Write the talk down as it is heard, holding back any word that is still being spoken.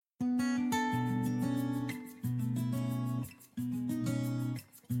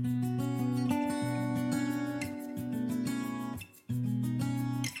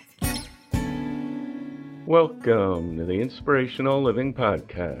Welcome to the Inspirational Living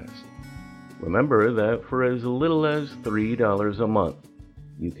Podcast. Remember that for as little as $3 a month,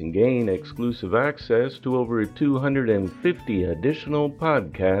 you can gain exclusive access to over 250 additional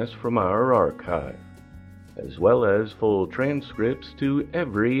podcasts from our archive, as well as full transcripts to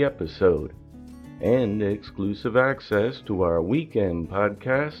every episode, and exclusive access to our weekend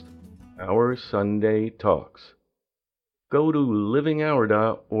podcast, Our Sunday Talks. Go to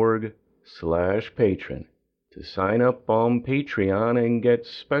livinghour.org/patron to sign up on Patreon and get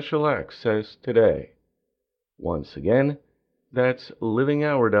special access today. Once again, that's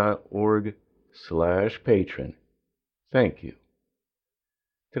livinghour.org/patron. Thank you.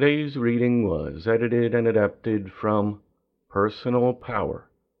 Today's reading was edited and adapted from Personal Power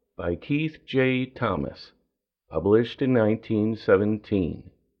by Keith J. Thomas, published in 1917.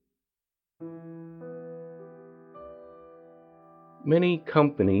 Many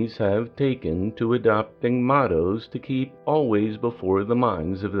companies have taken to adopting mottos to keep always before the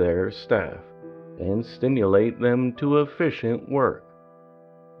minds of their staff and stimulate them to efficient work.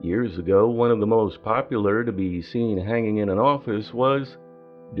 Years ago, one of the most popular to be seen hanging in an office was,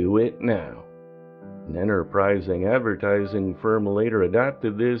 "Do it now." An enterprising advertising firm later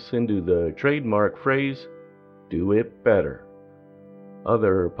adapted this into the trademark phrase, "Do it better."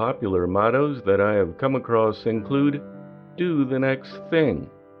 Other popular mottos that I have come across include, "Do the next thing,"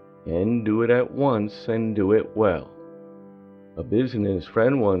 and "Do it at once and do it well." A business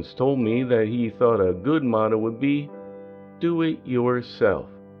friend once told me that he thought a good motto would be, "Do it yourself."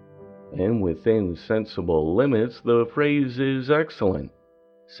 And within sensible limits, the phrase is excellent,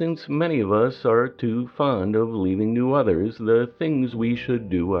 since many of us are too fond of leaving to others the things we should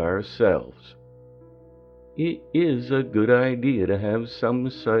do ourselves. It is a good idea to have some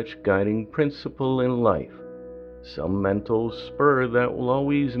such guiding principle in life, some mental spur that will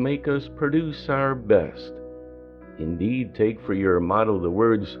always make us produce our best. Indeed, take for your motto the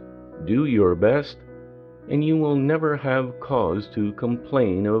words, "Do your best," and you will never have cause to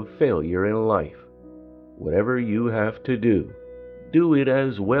complain of failure in life. Whatever you have to do it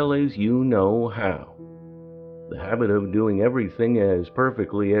as well as you know how. The habit of doing everything as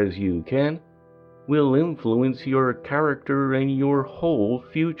perfectly as you can will influence your character and your whole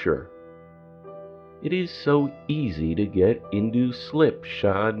future. It is so easy to get into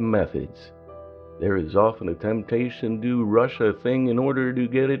slipshod methods. There is often a temptation to rush a thing in order to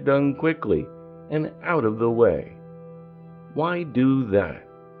get it done quickly and out of the way. Why do that,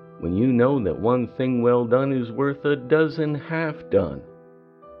 when you know that one thing well done is worth a dozen half done?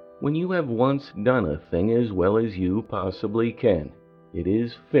 When you have once done a thing as well as you possibly can, it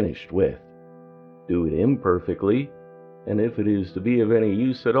is finished with. Do it imperfectly, and if it is to be of any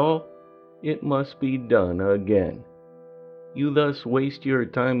use at all, it must be done again. You thus waste your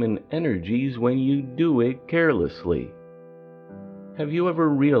time and energies when you do it carelessly. Have you ever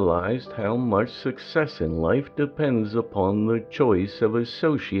realized how much success in life depends upon the choice of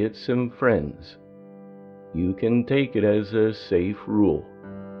associates and friends? You can take it as a safe rule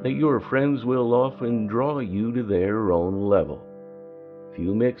that your friends will often draw you to their own level. If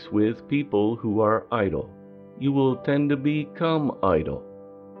you mix with people who are idle, you will tend to become idle.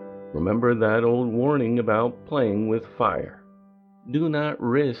 Remember that old warning about playing with fire. Do not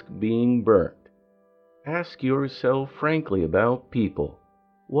risk being burnt. Ask yourself frankly about people.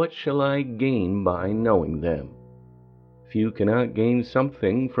 What shall I gain by knowing them? If you cannot gain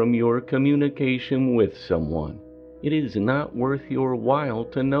something from your communication with someone, it is not worth your while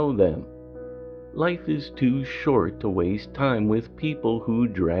to know them. Life is too short to waste time with people who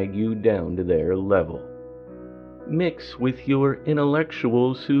drag you down to their level. Mix with your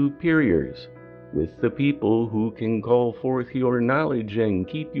intellectual superiors, with the people who can call forth your knowledge and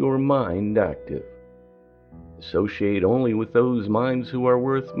keep your mind active. Associate only with those minds who are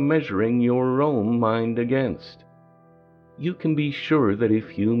worth measuring your own mind against. You can be sure that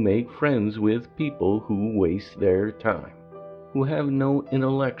if you make friends with people who waste their time, who have no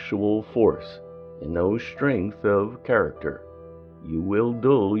intellectual force and no strength of character, you will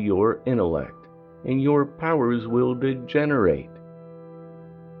dull your intellect, and your powers will degenerate.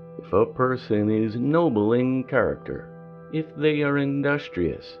 If a person is noble in character, if they are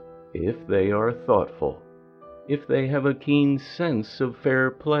industrious, if they are thoughtful, if they have a keen sense of fair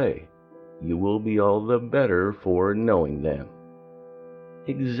play, you will be all the better for knowing them.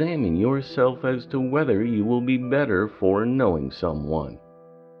 Examine yourself as to whether you will be better for knowing someone,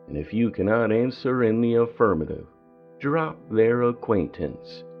 and if you cannot answer in the affirmative, drop their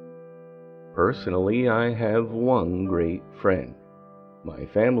acquaintance. Personally, I have one great friend. My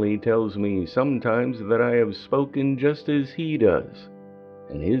family tells me sometimes that I have spoken just as he does,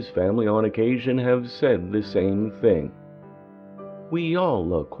 and his family on occasion have said the same thing. We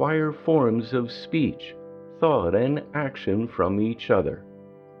all acquire forms of speech, thought, and action from each other.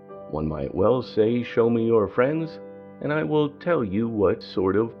 One might well say, show me your friends, and I will tell you what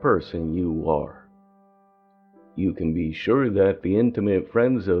sort of person you are. You can be sure that the intimate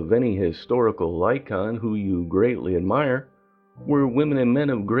friends of any historical icon who you greatly admire were women and men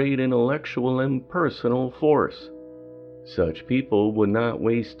of great intellectual and personal force. Such people would not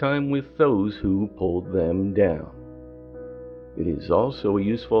waste time with those who pulled them down. It is also a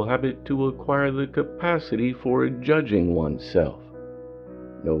useful habit to acquire the capacity for judging oneself.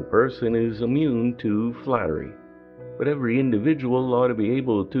 No person is immune to flattery, but every individual ought to be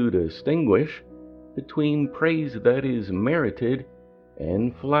able to distinguish between praise that is merited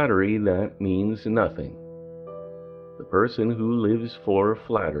and flattery that means nothing. The person who lives for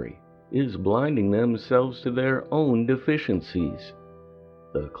flattery is blinding themselves to their own deficiencies.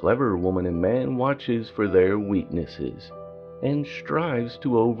 The clever woman and man watches for their weaknesses and strives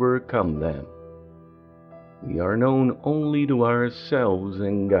to overcome them. We are known only to ourselves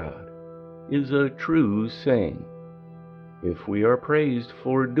and God is a true saying. If we are praised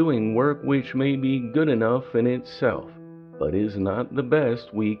for doing work which may be good enough in itself, but is not the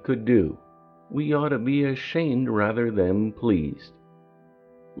best we could do, we ought to be ashamed rather than pleased.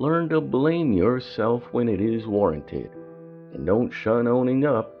 Learn to blame yourself when it is warranted, and don't shun owning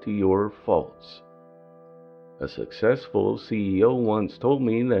up to your faults. A successful CEO once told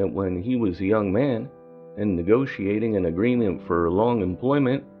me that when he was a young man and negotiating an agreement for long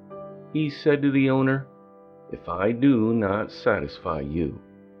employment, he said to the owner, "If I do not satisfy you,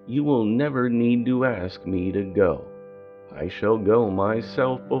 you will never need to ask me to go. I shall go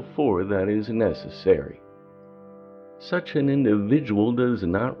myself before that is necessary." Such an individual does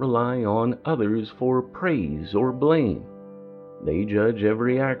not rely on others for praise or blame. They judge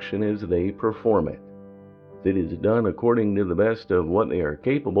every action as they perform it. If it is done according to the best of what they are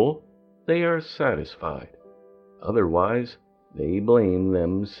capable, they are satisfied. Otherwise, they blame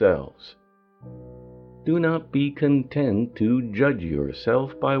themselves. Do not be content to judge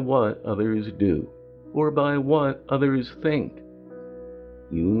yourself by what others do, or by what others think.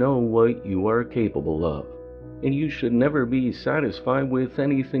 You know what you are capable of, and you should never be satisfied with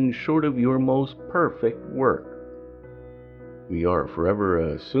anything short of your most perfect work. We are forever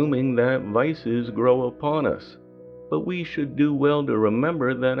assuming that vices grow upon us, but we should do well to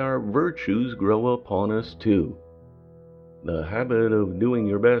remember that our virtues grow upon us too. The habit of doing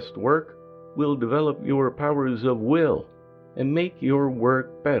your best work will develop your powers of will and make your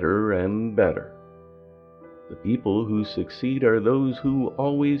work better and better. The people who succeed are those who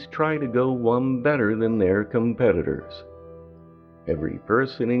always try to go one better than their competitors. Every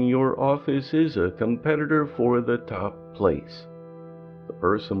person in your office is a competitor for the top place. The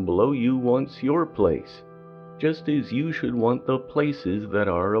person below you wants your place, just as you should want the places that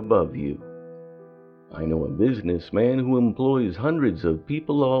are above you. I know a businessman who employs hundreds of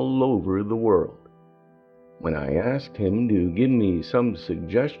people all over the world. When I asked him to give me some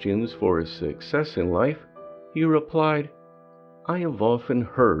suggestions for success in life, he replied, "I have often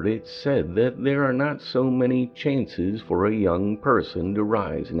heard it said that there are not so many chances for a young person to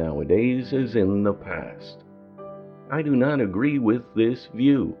rise nowadays as in the past. I do not agree with this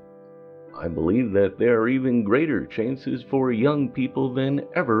view. I believe that there are even greater chances for young people than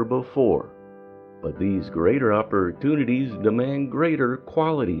ever before. But these greater opportunities demand greater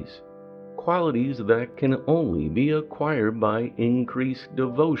qualities, qualities that can only be acquired by increased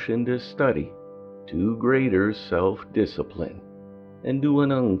devotion to study, to greater self-discipline, and to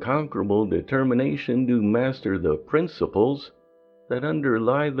an unconquerable determination to master the principles that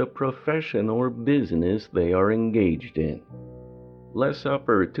underlie the profession or business they are engaged in. Less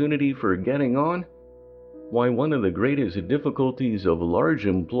opportunity for getting on? Why, one of the greatest difficulties of large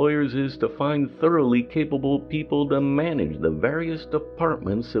employers is to find thoroughly capable people to manage the various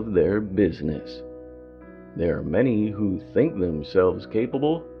departments of their business. There are many who think themselves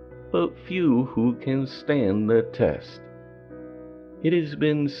capable, but few who can stand the test. It has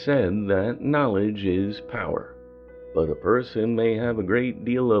been said that knowledge is power, but a person may have a great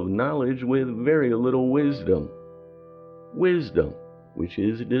deal of knowledge with very little wisdom. Wisdom, which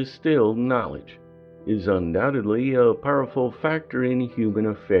is distilled knowledge, is undoubtedly a powerful factor in human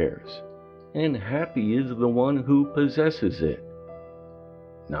affairs, and happy is the one who possesses it.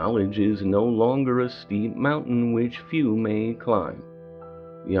 Knowledge is no longer a steep mountain which few may climb.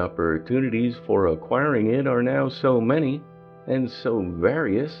 The opportunities for acquiring it are now so many and so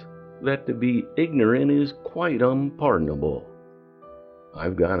various that to be ignorant is quite unpardonable.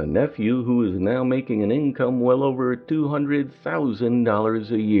 I've got a nephew who is now making an income well over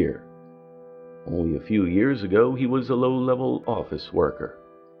 $200,000 a year. Only a few years ago, he was a low-level office worker.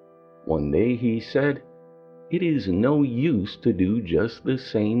 One day he said, "It is no use to do just the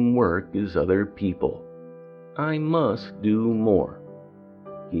same work as other people. I must do more."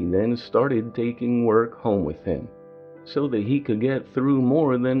 He then started taking work home with him, so that he could get through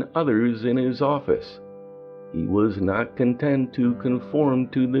more than others in his office. He was not content to conform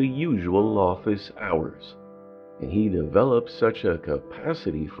to the usual office hours, and he developed such a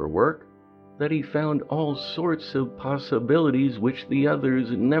capacity for work that he found all sorts of possibilities which the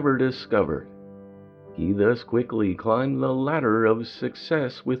others never discovered. He thus quickly climbed the ladder of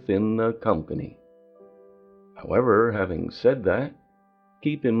success within the company. However, having said that,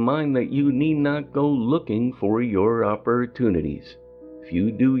 keep in mind that you need not go looking for your opportunities if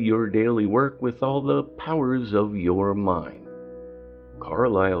you do your daily work with all the powers of your mind.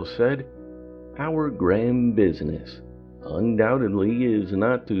 Carlyle said, "Our grand business undoubtedly is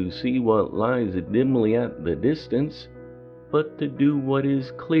not to see what lies dimly at the distance, but to do what is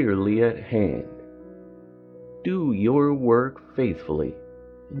clearly at hand." Do your work faithfully,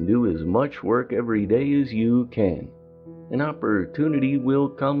 and do as much work every day as you can. An opportunity will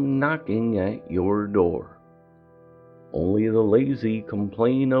come knocking at your door. Only the lazy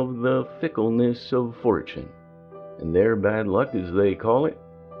complain of the fickleness of fortune, and their bad luck, as they call it,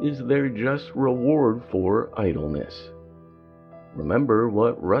 is their just reward for idleness. Remember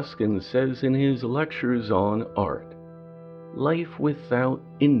what Ruskin says in his lectures on art: "Life without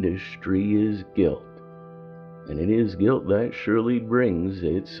industry is guilt, and it is guilt that surely brings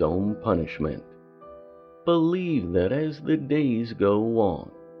its own punishment." Believe that as the days go on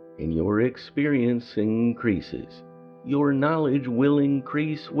and your experience increases, your knowledge will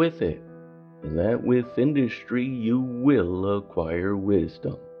increase with it, and that with industry you will acquire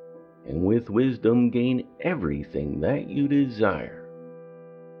wisdom, and with wisdom gain everything that you desire.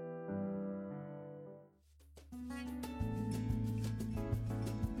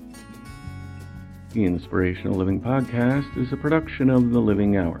 The Inspirational Living Podcast is a production of The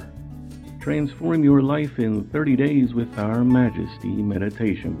Living Hour. Transform your life in 30 days with our Majesty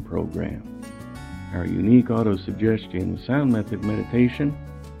Meditation Program. Our unique auto-suggestion sound method meditation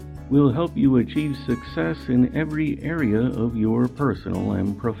will help you achieve success in every area of your personal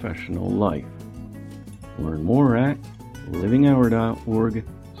and professional life. Learn more at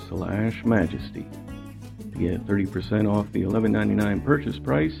livinghour.org/majesty. To get 30% off the $11.99 purchase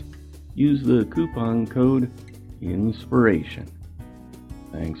price, use the coupon code INSPIRATION.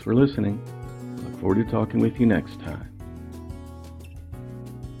 Thanks for listening. Look forward to talking with you next time.